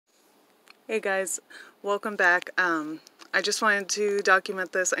Hey guys, welcome back. I just wanted to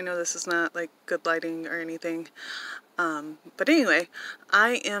document this. I know this is not like good lighting or anything. But anyway,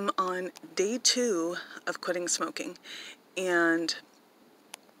 I am on day 2 of quitting smoking and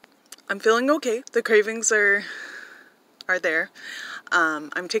I'm feeling okay. The cravings are there.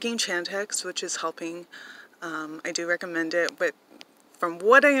 I'm taking Chantix, which is helping. I do recommend it, but from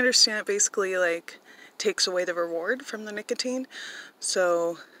what I understand, it basically like takes away the reward from the nicotine.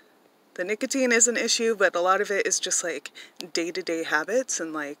 So the nicotine is an issue, but a lot of it is just like day-to-day habits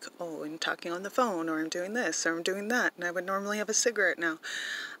and like, oh, I'm talking on the phone, or I'm doing this, or I'm doing that, and I would normally have a cigarette now.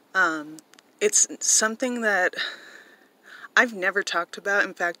 It's something that I've never talked about.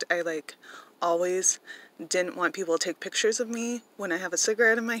 In fact, I like always didn't want people to take pictures of me when I have a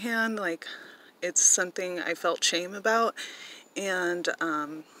cigarette in my hand. Like, it's something I felt shame about. And,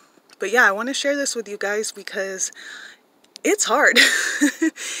 but yeah, I want to share this with you guys because it's hard.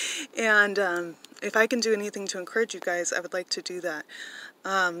 And if I can do anything to encourage you guys, I would like to do that.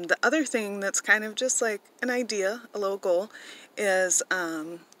 The other thing that's kind of just like an idea, a little goal, is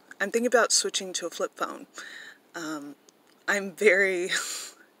I'm thinking about switching to a flip phone. I'm very...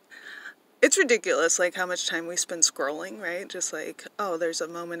 It's ridiculous, like, how much time we spend scrolling, right? Just like, oh, there's a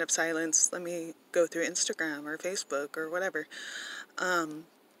moment of silence, let me go through Instagram or Facebook or whatever.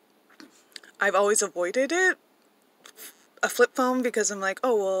 I've always avoided it, a flip phone, because I'm like,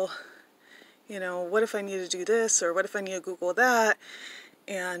 oh, well, you know, what if I need to do this, or what if I need to Google that?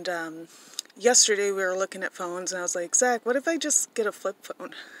 And yesterday we were looking at phones, and I was like, Zach, what if I just get a flip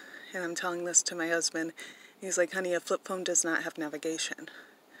phone? And I'm telling this to my husband. He's like, honey, a flip phone does not have navigation.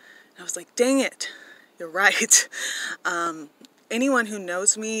 And I was like, dang it, you're right. Anyone who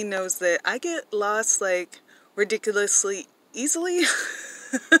knows me knows that I get lost like ridiculously easily.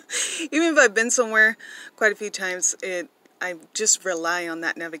 Even if I've been somewhere quite a few times, I just rely on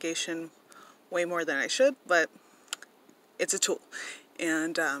that navigation way more than I should, but it's a tool.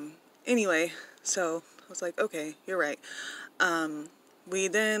 And anyway, so I was like, okay, you're right. We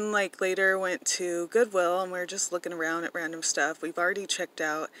then like later went to Goodwill and we were just looking around at random stuff. We've already checked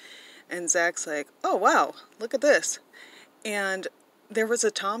out, and Zach's like, oh wow, look at this. And there was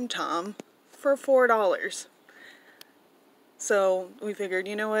a TomTom for $4. So we figured,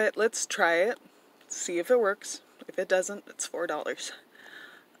 you know what, let's try it, see if it works. If it doesn't, it's $4.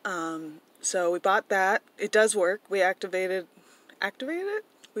 So we bought that. It does work. We activated it?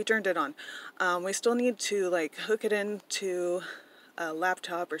 We turned it on. We still need to like hook it into a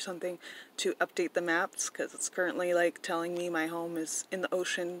laptop or something to update the maps, because it's currently like telling me my home is in the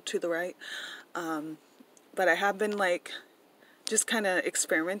ocean to the right. But I have been like just kind of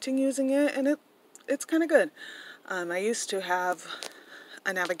experimenting using it, and it's kind of good. I used to have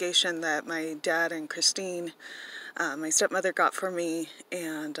a navigation that my dad and Christine, my stepmother, got for me,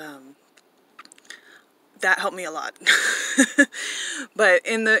 and that helped me a lot. But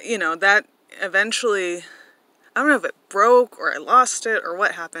in the, you know, that eventually, I don't know if it broke or I lost it or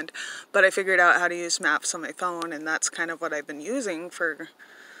what happened, but I figured out how to use maps on my phone, and that's kind of what I've been using for,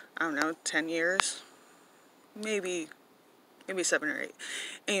 I don't know, 10 years, maybe 7 or 8.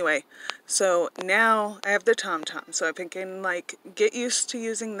 Anyway, so now I have the TomTom, so if I can like get used to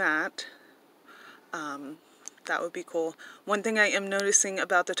using that, that would be cool. One thing I am noticing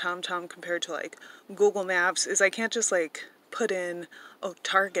about the TomTom compared to like Google Maps is I can't just like put in, oh,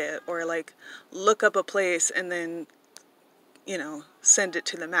 Target, or like look up a place and then, you know, send it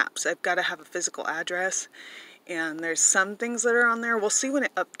to the maps. I've got to have a physical address, and there's some things that are on there. We'll see when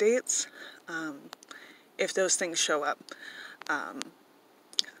it updates, if those things show up.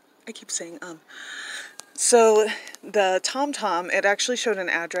 I keep saying So the TomTom, it actually showed an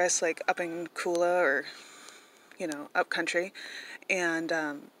address like up in Kula, or, you know, up country. And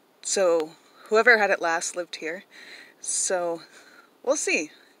so whoever had it last lived here. So we'll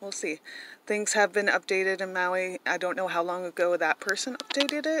see. We'll see. Things have been updated in Maui. I don't know how long ago that person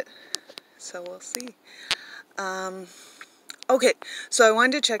updated it. So we'll see. Okay, so I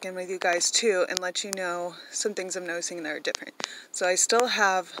wanted to check in with you guys too and let you know some things I'm noticing that are different. So I still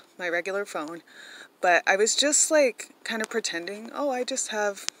have my regular phone, but I was just like kind of pretending, oh, I just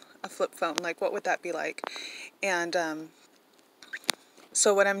have a flip phone. Like, what would that be like? And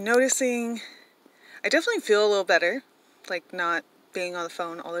so what I'm noticing, I definitely feel a little better, like not being on the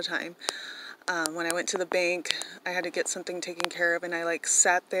phone all the time. When I went to the bank, I had to get something taken care of, and I like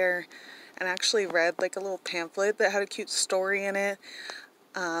sat there and actually read like a little pamphlet that had a cute story in it.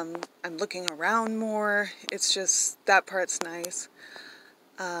 I'm looking around more. It's just, that part's nice.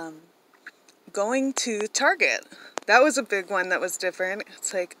 Going to Target, that was a big one that was different.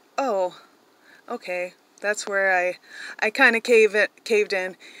 It's like, oh, okay, that's where I kind of caved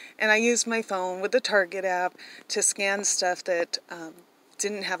in, and I used my phone with the Target app to scan stuff that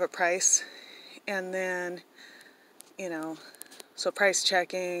didn't have a price, and then, you know, so price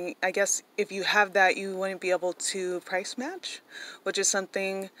checking. I guess if you have that, you wouldn't be able to price match, which is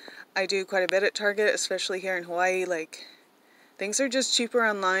something I do quite a bit at Target, especially here in Hawaii. Like, things are just cheaper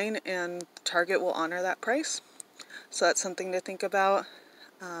online, and Target will honor that price. So that's something to think about.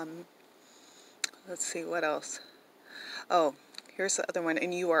 Let's see, what else? Oh, here's the other one,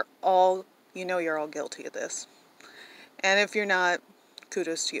 and you're all guilty of this. And if you're not,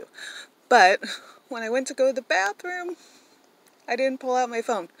 kudos to you. But when I went to go to the bathroom, I didn't pull out my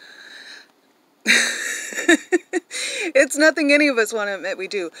phone. It's nothing any of us want to admit we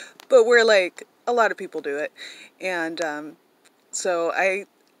do, but we're like, a lot of people do it. And so I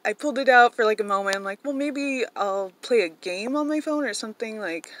pulled it out for like a moment. I'm like, well, maybe I'll play a game on my phone or something.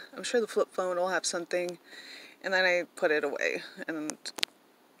 Like, I'm sure the flip phone will have something. And then I put it away, and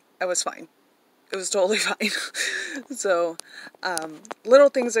I was fine. It was totally fine. So, little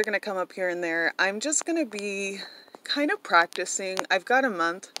things are going to come up here and there. I'm just going to be kind of practicing. I've got a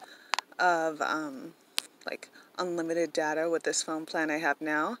month of, like, unlimited data with this phone plan I have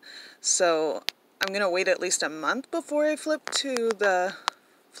now. So, I'm going to wait at least a month before I flip to the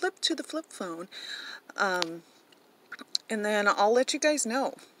flip phone. And then I'll let you guys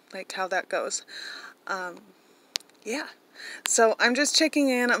know, like, how that goes. Yeah. So I'm just checking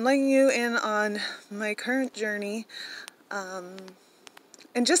in. I'm letting you in on my current journey. And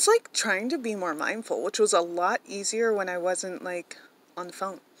just like trying to be more mindful, which was a lot easier when I wasn't like on the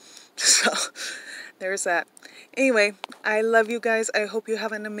phone. So there's that. Anyway, I love you guys. I hope you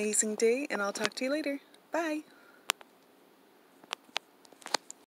have an amazing day, and I'll talk to you later. Bye.